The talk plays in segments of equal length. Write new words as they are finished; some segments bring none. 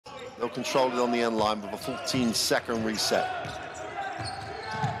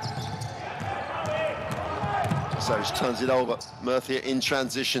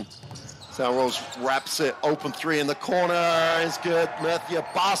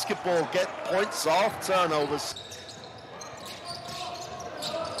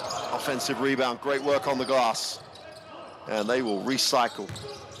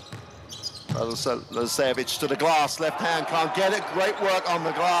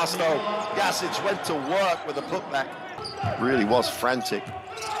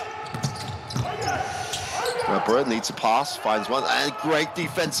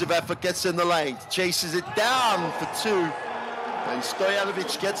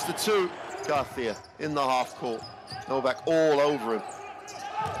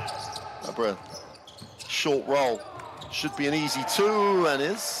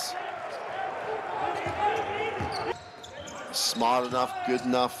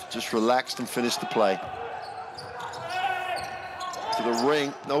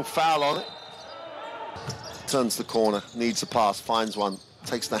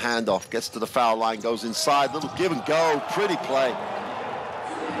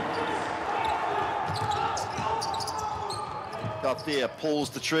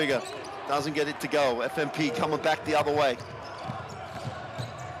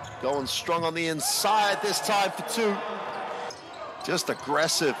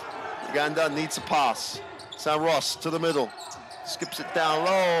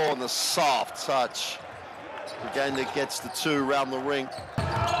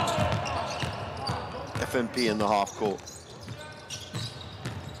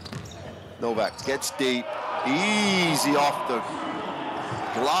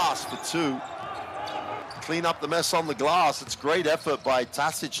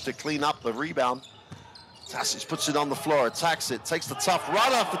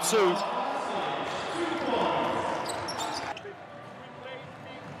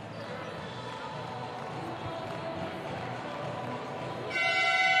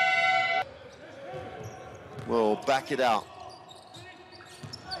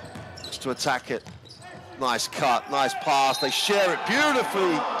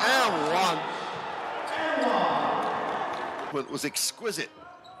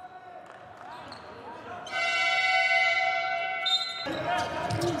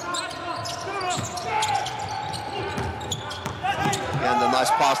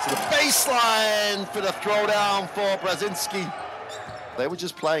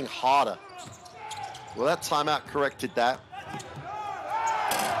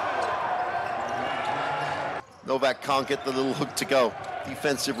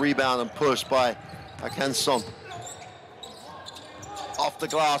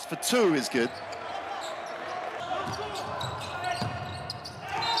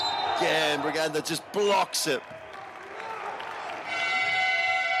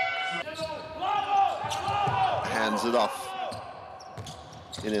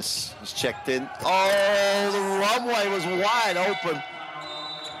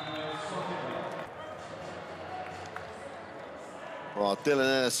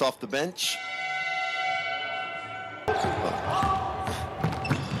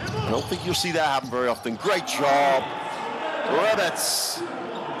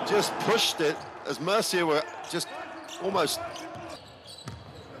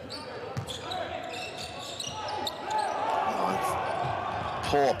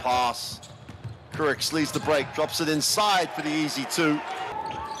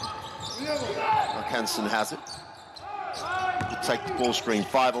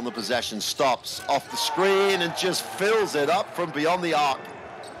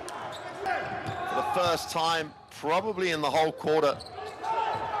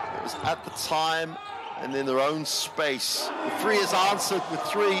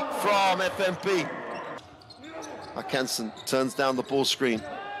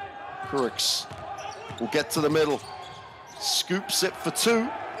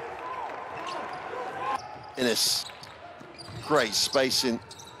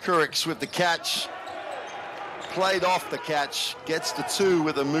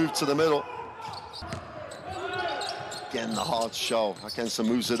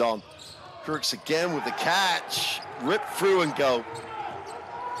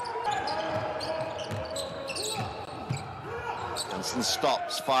Johnson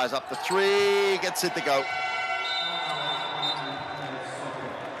stops, fires up the three, gets it to go.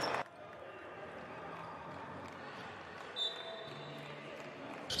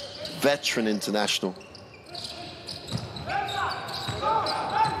 Veteran international.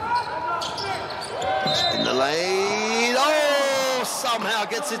 In the lane, oh, somehow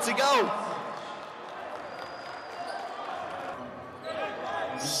somehow gets it to go.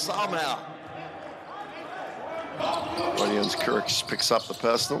 Somehow. 𝗪𝗘𝗟𝗖𝗢𝗠𝗘 picks up the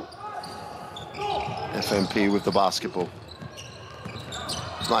personal. FMP with the basketball.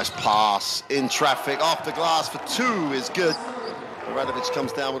 Nice pass in traffic, off the glass for two is good. 𝗪𝗘𝗟𝗖𝗢𝗠𝗘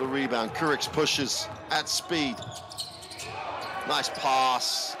comes down with a rebound. 𝗪𝗘𝗟𝗖𝗍𝗠 pushes at speed. Nice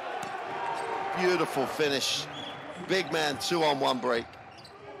pass. Beautiful finish. Big man 2-on-1 break.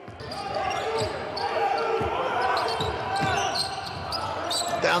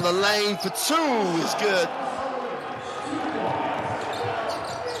 Down the lane for two is good.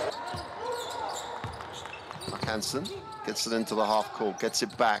 Hansen gets it into the half court, gets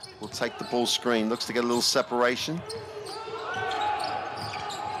it back, will take the ball screen, looks to get a little separation.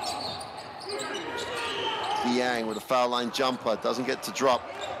 Yang with a foul line jumper, doesn't get to drop.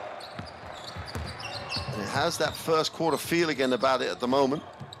 It has that first quarter feel again about it at the moment.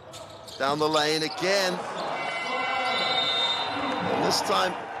 Down the lane again. And this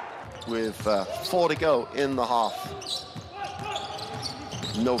time with 4 to go in the half.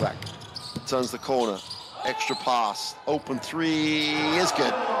 Novak turns the corner. Extra pass, open three is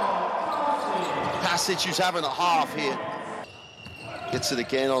good. Passage who's having a half here. Gets it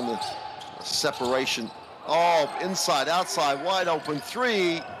again on the separation. Oh, inside, outside, wide open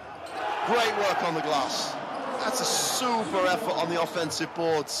three. Great work on the glass. That's a super effort on the offensive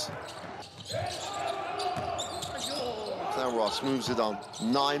boards. Now Ross moves it on.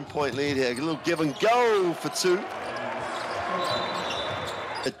 9-point lead here. A little give and go for two.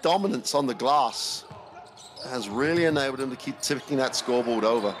 The dominance on the glass has really enabled them to keep tipping that scoreboard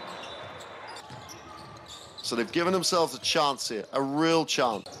over. So they've given themselves a chance here, a real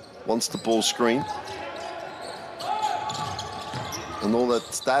chance. Once the ball screen. And all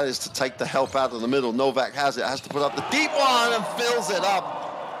that is to take the help out of the middle. Novak has it, has to put up the deep one and fills it up.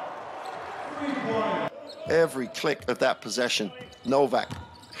 Every click of that possession, Novak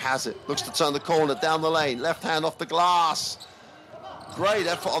has it. Looks to turn the corner, down the lane, left hand off the glass. Great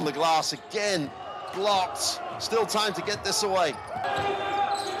effort on the glass again. Blocked. Still time to get this away.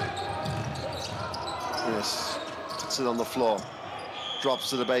 Yes, puts it on the floor. Drops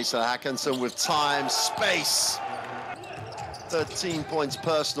to the baseline. Haakonsen with time, space. 13 points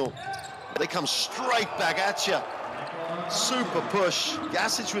personal. They come straight back at you. Super push.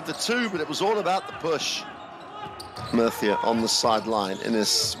 Gašić with the two, but it was all about the push. Murcia on the sideline.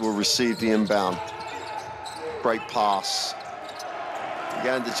 Innes will receive the inbound. Great pass.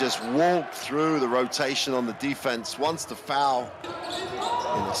 Began to just walk through the rotation on the defense. Wants the foul.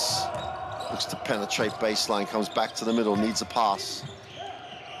 Innes looks to penetrate baseline, comes back to the middle, needs a pass.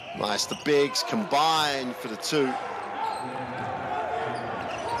 Nice, the bigs combine for the two.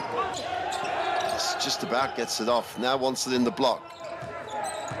 Just about gets it off. Now wants it in the block.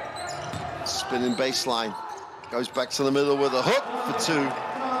 Spinning baseline. Goes back to the middle with a hook for two.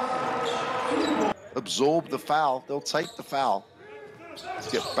 Absorb the foul. They'll take the foul.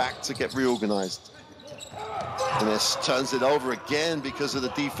 To get back to get reorganized. And this turns it over again because of the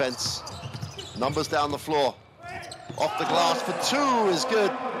defense. Numbers down the floor. Off the glass for two is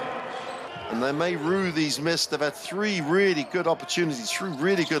good. And they may rue these missed. They've had three really good opportunities, three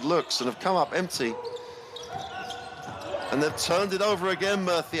really good looks, and have come up empty. And they've turned it over again,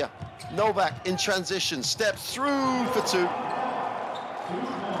 Murcia. Novak in transition, steps through for two.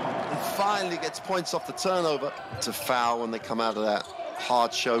 And finally gets points off the turnover. To foul when they come out of that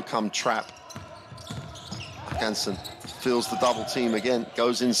hard show come trap. Haakonsen feels the double team again,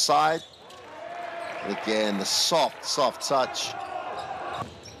 goes inside. And again, the soft touch.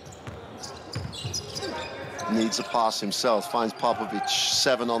 Needs a pass himself, finds Popovic,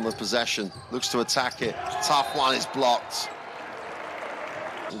 7 on the possession, looks to attack it. Tough one is blocked.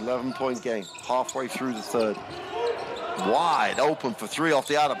 11-point game, halfway through the third. Wide open for three off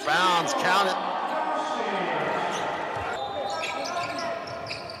the out of bounds, count it.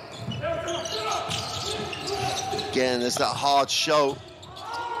 Again, there's that hard show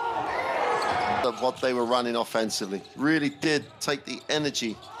of what they were running offensively. Really did take the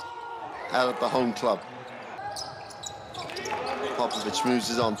energy out of the home club. Popovic moves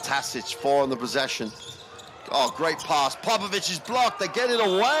it on. 𝗪𝗪𝗓, 4 on the possession. Oh, great pass. Popovic is blocked. They get it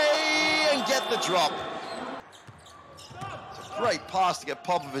away and get the drop. It's a great pass to get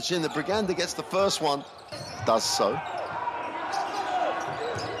Popovic in. The Briganda gets the first one. Does so.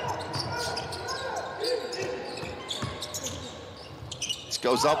 This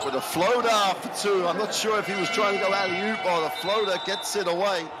goes up with a floater for two. I'm not sure if he was trying to go alley-oop or the floater gets it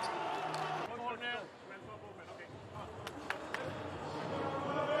away.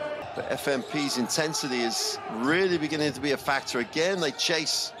 The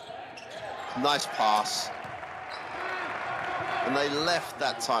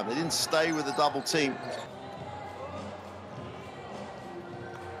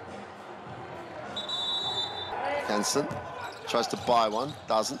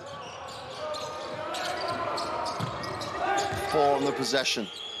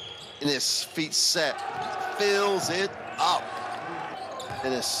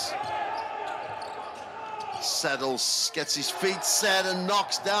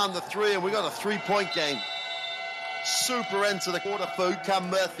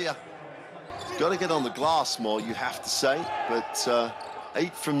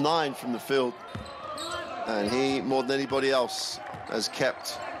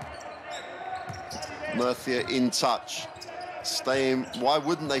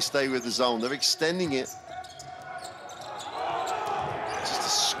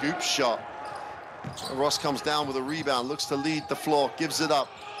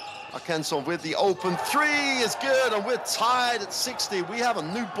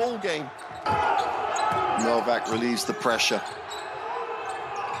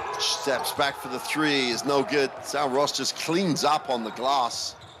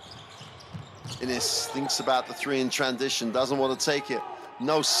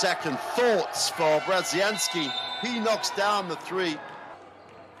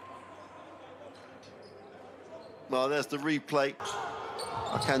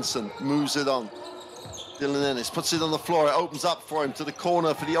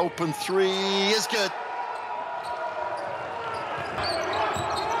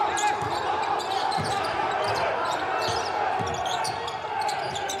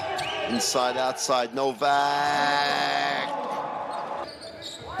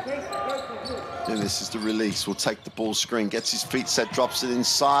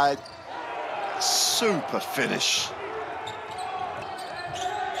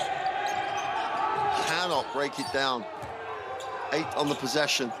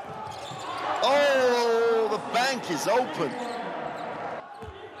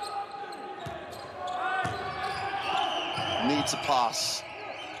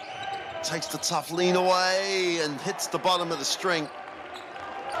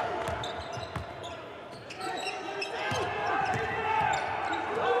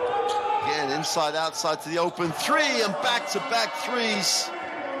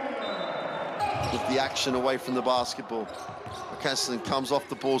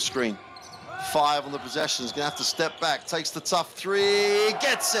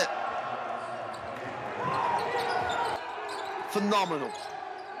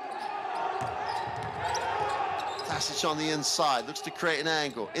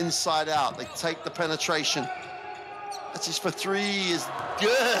That's just for three is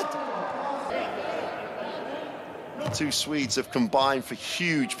good. The two Swedes have combined for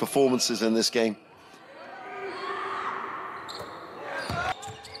huge performances in this game.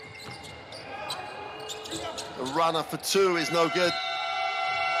 The runner for two is no good.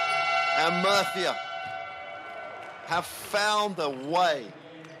 And Murcia have found a way,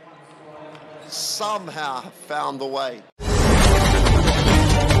 somehow have found a way